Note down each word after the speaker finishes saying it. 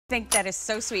think that is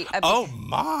so sweet. Oh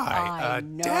my, a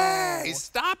know. day,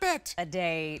 stop it. A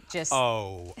day, just.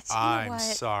 Oh, you know I'm what?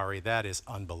 sorry, that is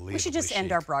unbelievable. We should just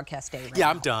end our broadcast day right Yeah,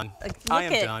 now. I'm done. Like, I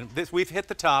am done. We've hit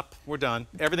the top, we're done.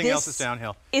 Everything else is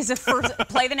downhill. Is a first,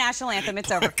 play the national anthem,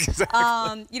 it's over.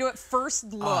 Exactly. You know, at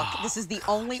first look, this is the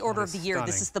only order of the year.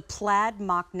 This is the plaid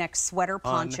mock neck sweater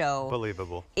poncho.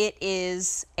 Unbelievable. It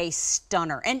is a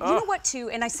stunner. And you know what, too,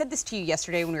 and I said this to you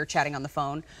yesterday when we were chatting on the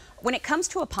phone, when it comes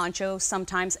to a poncho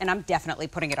sometimes, and I'm definitely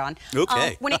putting it on.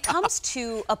 Okay. When it comes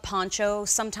to a poncho,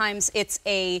 sometimes it's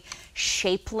a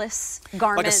shapeless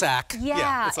garment. Like a sack.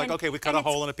 Yeah. It's like, okay, we cut a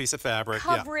hole in a piece of fabric.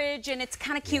 Coverage, and it's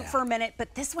kind of cute for a minute,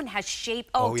 but this one has shape.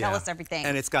 Oh, tell us everything.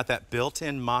 And it's got that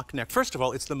built-in mock neck. First of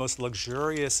all, it's the most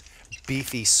luxurious,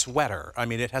 beefy sweater. I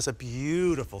mean, it has a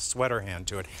beautiful sweater hand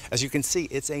to it. As you can see,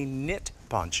 it's a knit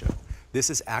poncho.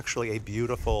 This is actually a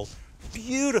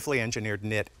beautifully engineered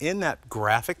knit in that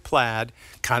graphic plaid,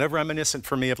 kind of reminiscent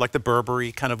for me of like the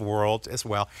Burberry kind of world as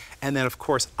well. And then, of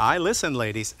course, listen,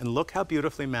 ladies, and look how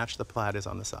beautifully matched the plaid is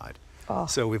on the side. Oh.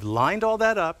 So we've lined all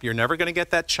that up. You're never going to get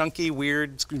that chunky,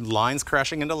 weird lines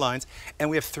crashing into lines. And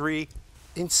we have 3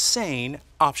 insane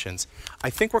options. I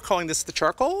think we're calling this the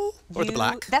charcoal or the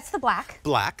black? That's the black.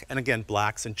 Black, and again,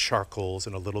 blacks and charcoals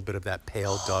and a little bit of that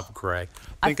pale dove gray.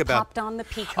 I've popped on the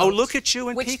peacoat. Oh, look at you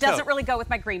in peacoat. Which doesn't really go with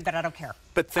my green, but I don't care.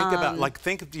 But think about,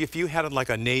 think if you had like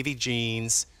a navy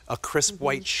jeans, a crisp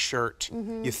white shirt,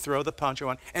 you throw the poncho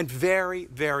on, and very,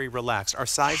 very relaxed. Our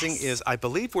sizing is, I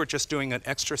believe we're just doing an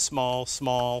extra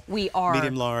small, we are.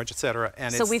 medium, large, etc.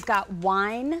 And so we've got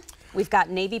wine, we've got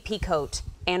navy peacoat,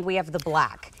 and we have the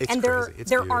black. It's and crazy. It's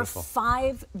there beautiful. are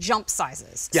 5 jump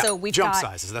sizes. Yeah, so we've jump got,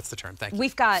 sizes, that's the term, thank you.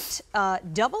 We've got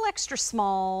double extra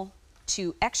small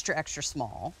to extra, extra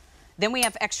small. Then we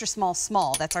have extra small,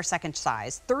 small. That's our second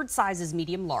size. Third size is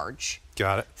medium, large.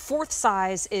 Got it. Fourth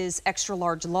size is extra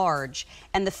large, large.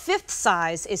 And the 5th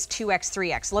size is 2X,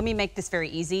 3X. Let me make this very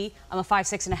easy. I'm a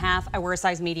 5', 6.5". I wear a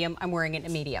size medium. I'm wearing it in a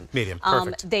medium. Medium,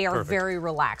 perfect. They are very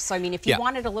relaxed. So, I mean, if you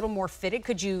wanted a little more fitted,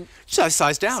 could you size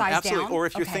down? Absolutely. Down? Or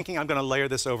if you're thinking I'm going to layer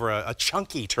this over a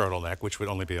chunky turtleneck, which would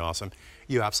only be awesome,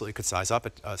 you absolutely could size up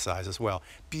a size as well.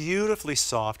 Beautifully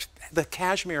soft. The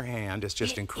cashmere hand is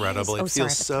just incredible. It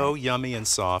feels so yummy and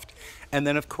soft. And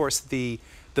then, of course, the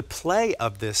play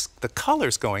of this, the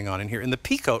colors going on in here. In the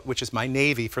peacoat, which is my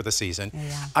navy for the season,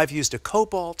 I've used a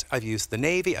cobalt, I've used the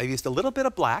navy, I've used a little bit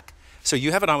of black. So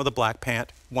you have it on with a black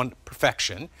pant,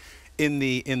 perfection. In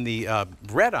the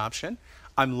red option,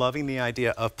 I'm loving the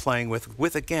idea of playing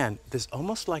with again, this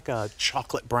almost like a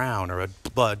chocolate brown or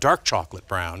a dark chocolate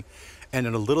brown. And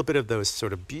then a little bit of those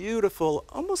sort of beautiful,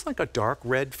 almost like a dark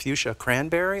red fuchsia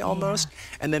cranberry almost.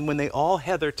 And then when they all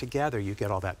heather together, you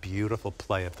get all that beautiful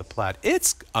play of the plaid.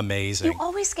 It's amazing. You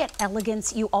always get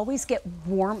elegance. You always get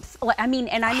warmth. I mean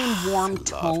warm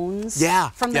tones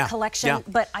from the collection.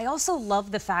 But I also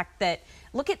love the fact that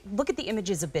look at the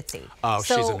images of Bitsy. Oh,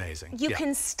 so she's amazing. You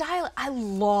can style it. I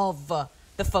love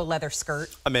the faux leather skirt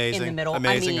in the middle.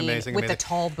 Amazing. With the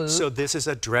tall boot. So this is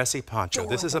a dressy poncho.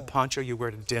 This is a poncho you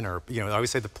wear to dinner. You know, I always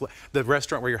say the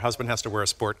restaurant where your husband has to wear a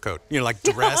sport coat. You know, like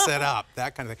dress it up,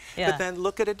 that kind of thing. But then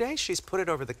look at a day. She's put it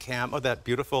over the that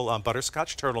beautiful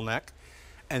butterscotch turtleneck,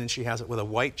 and then she has it with a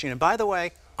white jean. And by the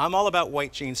way, I'm all about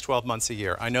white jeans 12 months a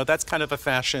year. I know that's kind of a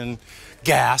fashion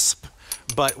gasp,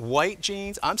 but white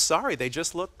jeans, I'm sorry, they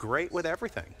just look great with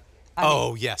everything.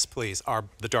 Oh, yes, please.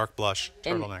 The dark blush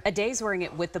turtleneck. Aday's wearing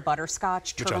it with the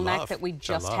butterscotch turtleneck that we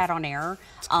just had on air.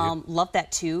 Love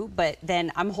that too, but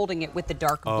then I'm holding it with the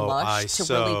dark blush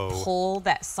to really pull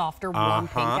that softer, warm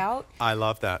pink out. I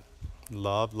love that.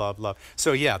 Love, love, love.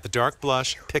 So yeah, the dark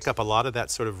blush, pick up a lot of that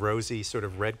sort of rosy, sort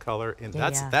of red color. And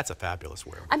that's a fabulous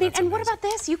wear. I mean, and what about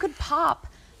this? You could pop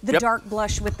the dark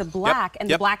blush with the black, and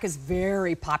the black is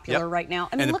very popular right now.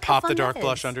 I mean, and look pop how fun the dark that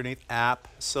blush is. Underneath.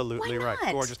 Absolutely Why right.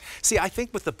 not? Gorgeous. See, I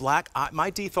think with the black,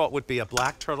 my default would be a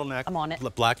black turtleneck, I'm on it.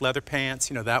 Black leather pants,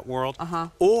 you know, that world,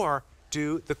 or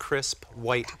do the crisp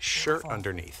white shirt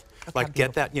underneath. Like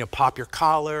get that, you know, pop your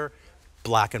collar,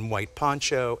 black and white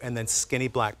poncho, and then skinny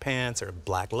black pants or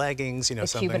black leggings, you know,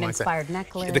 something like that. The Cuban-inspired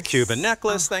necklace. The Cuban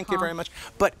necklace, thank you very much.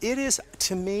 But it is,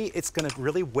 to me, it's going to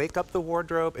really wake up the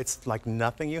wardrobe. It's like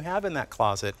nothing you have in that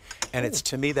closet. And it's,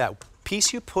 to me, that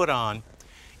piece you put on,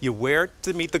 you wear it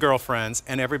to meet the girlfriends,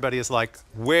 and everybody is like,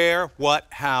 where, what,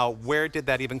 how, where did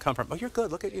that even come from? Oh, you're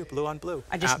good. Look at you, blue on blue.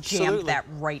 I just jammed that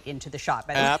right into the shot,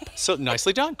 by the way. So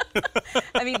nicely done.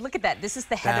 I mean, look at that. This is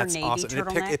the heather navy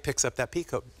turtleneck. It picks up that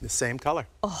peacoat, the same color.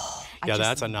 Oh, yeah,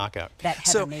 that's a knockout. That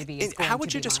heather navy is going how would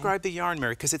to you be describe the yarn,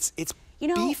 Mary? Because it's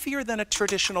beefier than a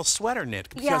traditional sweater knit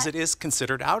because it is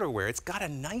considered outerwear. It's got a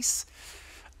nice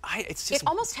It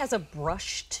almost has a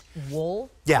brushed wool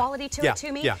quality to it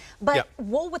to me, but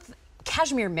wool with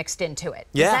cashmere mixed into it.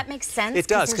 Does that make sense? It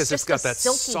does, because it's got that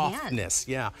softness.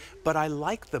 Yeah, but I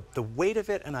like the weight of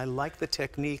it, and I like the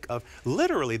technique of,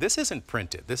 literally, this isn't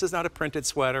printed. This is not a printed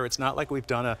sweater. It's not like we've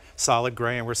done a solid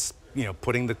gray and we're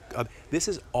putting the, this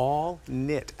is all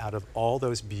knit out of all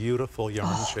those beautiful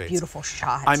yarn shades. Beautiful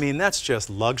shot. I mean, that's just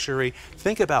luxury.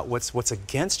 Think about what's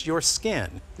against your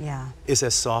skin is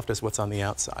as soft as what's on the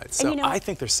outside. So I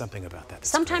think there's something about that.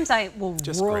 Sometimes I will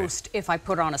roast if I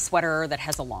put on a sweater that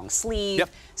has a long sleeve.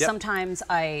 Sometimes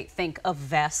I think a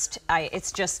vest,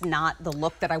 it's just not the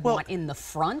look that I want in the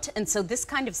front. And so this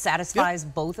kind of satisfies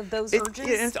both of those urges.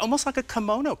 It's almost like a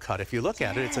kimono cut if you look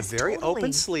at it. It's a very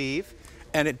open sleeve.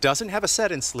 And it doesn't have a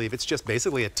set-in sleeve. It's just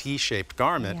basically a T-shaped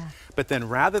garment. But then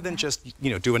rather than just,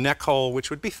 do a neck hole, which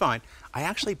would be fine, I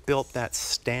actually built that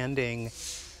standing,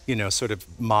 sort of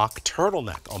mock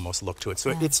turtleneck almost look to it.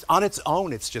 So it's on its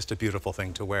own, it's just a beautiful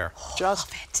thing to wear.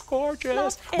 Just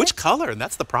gorgeous. Which color? And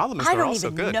that's the problem, is they're all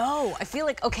so good. I don't even know. I feel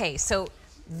like, okay, so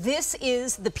this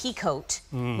is the pea coat.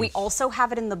 We also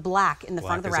have it in the black in the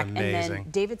front of the rack. And then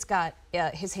David's got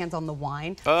his hands on the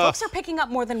wine. Folks are picking up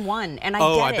more than one, and I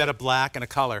get it. I bet a black and a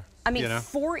color. I mean,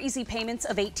 4 easy payments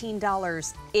of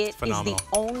 $18. It is the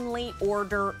only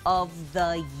order of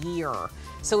the year.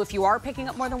 So if you are picking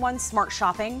up more than one, smart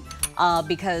shopping,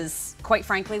 because quite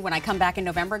frankly, when I come back in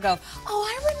November, go,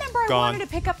 I remember I wanted to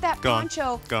pick up that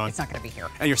poncho. It's not going to be here.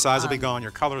 And your size will be gone.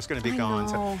 Your color is going to be gone.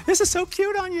 So, this is so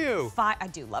cute on you. I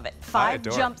do love it. 5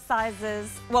 jump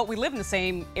sizes. Well, we live in the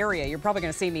same area. You're probably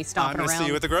going to see me stomping around. I'm going to see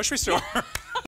you at the grocery store.